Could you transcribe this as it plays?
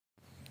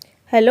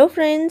Hello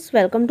friends,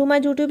 welcome to my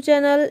YouTube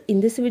channel. In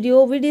this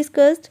video, we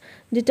discussed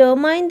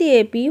determine the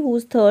AP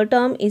whose third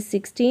term is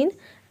 16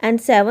 and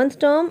seventh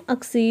term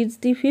exceeds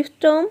the fifth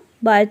term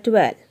by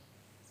 12.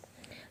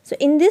 So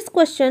in this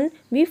question,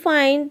 we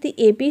find the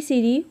AP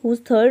series whose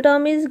third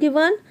term is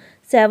given,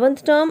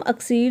 seventh term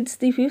exceeds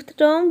the fifth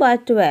term by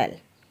 12.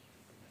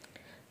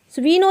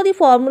 So we know the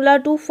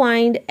formula to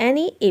find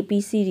any AP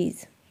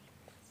series.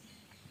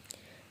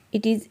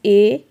 It is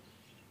A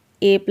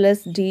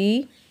plus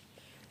D,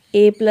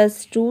 A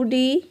plus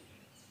 2D,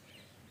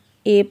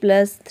 A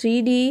plus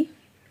 3D,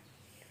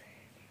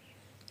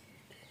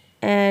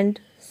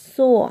 and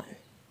so on.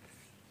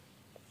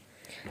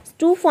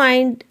 To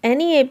find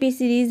any AP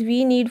series,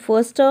 we need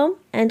first term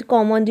and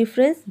common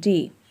difference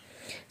D.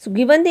 So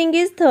given thing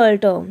is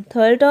third term.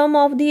 Third term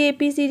of the AP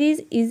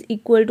series is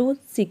equal to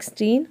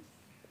 16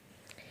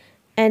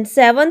 and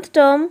seventh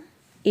term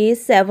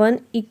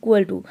A7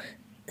 equal to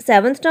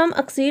seventh term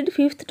exceed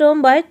fifth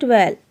term by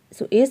 12.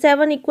 So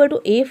A7 equal to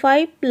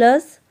A5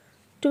 plus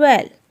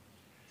 12.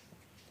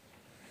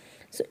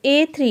 So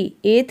A3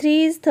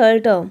 is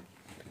third term.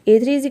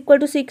 A3 is equal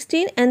to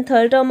 16 and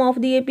third term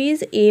of the AP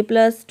is A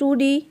plus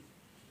 2D.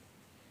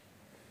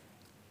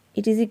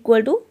 It is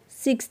equal to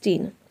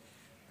 16.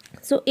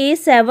 So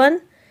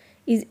A7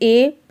 is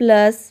A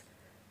plus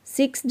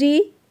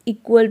 6D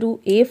equal to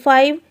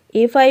A5.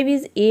 A5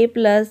 is A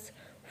plus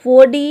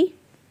 4D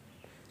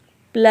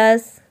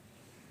plus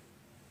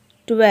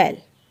 12.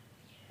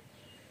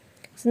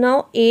 So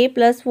now A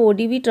plus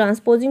 4D we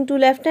transposing to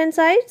left hand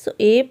side. So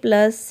A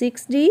plus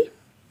 6D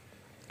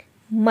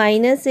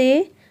minus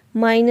A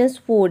minus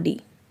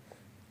 4D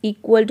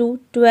equal to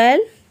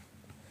 12.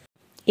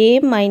 A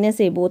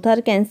minus A both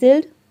are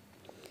cancelled.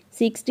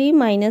 6D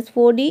minus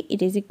 4D,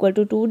 it is equal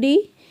to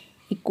 2D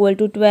equal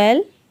to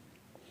 12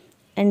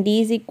 and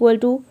D is equal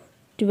to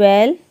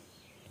 12.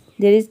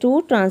 There is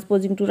 2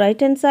 transposing to right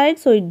hand side,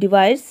 so it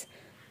divides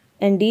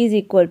and D is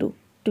equal to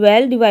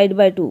 12 divided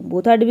by 2.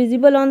 Both are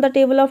divisible on the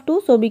table of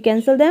 2, so we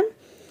cancel them.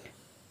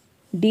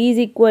 D is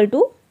equal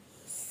to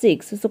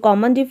 6. So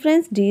common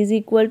difference D is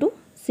equal to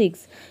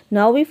 6.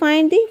 Now we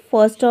find the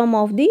first term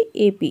of the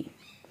AP.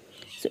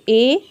 So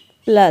A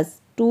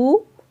plus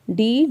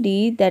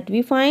 2D that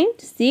we find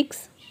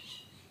 6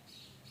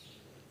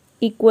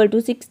 equal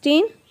to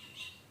 16.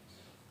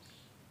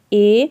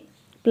 A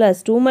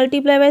plus 2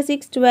 multiplied by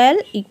 6 12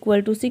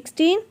 equal to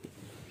 16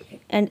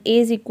 and A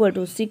is equal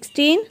to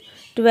 16.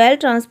 12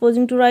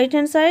 transposing to right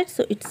hand side,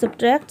 so it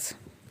subtracts.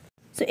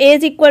 So A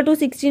is equal to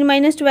 16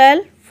 minus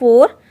 12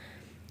 4.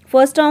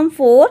 First term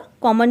 4,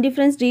 common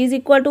difference D is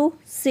equal to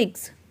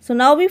 6. So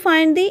now we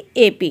find the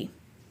AP.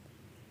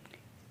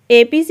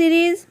 AP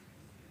series.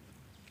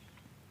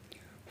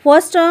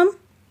 First term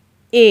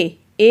A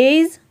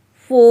is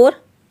 4.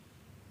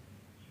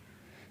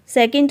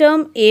 Second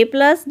term A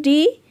plus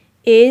D,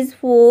 A is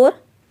 4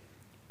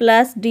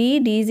 plus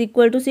D is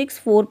equal to 6,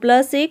 4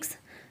 plus 6.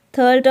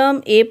 Third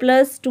term A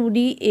plus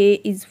 2D, A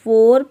is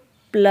 4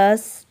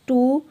 plus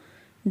 2,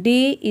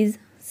 D is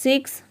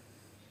 6.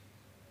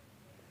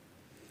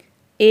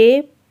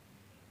 A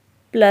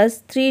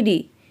plus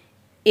 3D,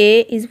 A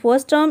is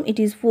first term,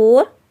 it is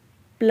 4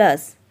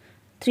 plus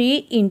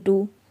 3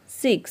 into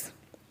 6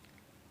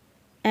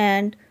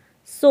 and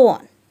so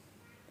on.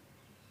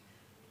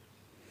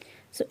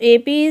 So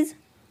AP is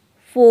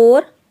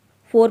 4,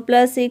 4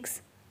 plus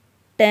 6,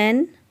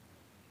 10,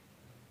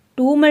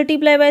 2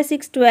 multiplied by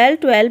 6, 12,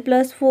 12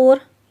 plus 4,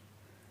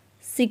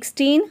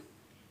 16,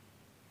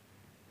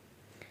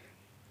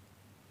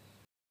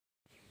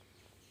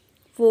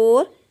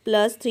 4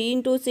 plus 3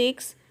 into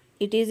 6,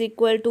 it is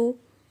equal to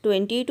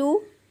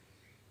 22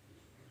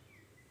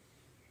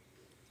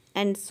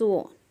 and so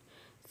on.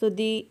 So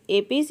the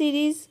AP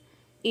series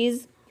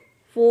is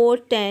 4,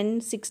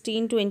 10,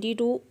 16,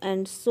 22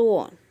 and so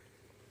on.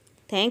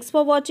 Thanks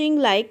for watching.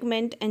 Like,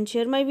 comment and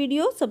share my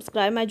video.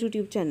 Subscribe my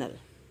YouTube channel.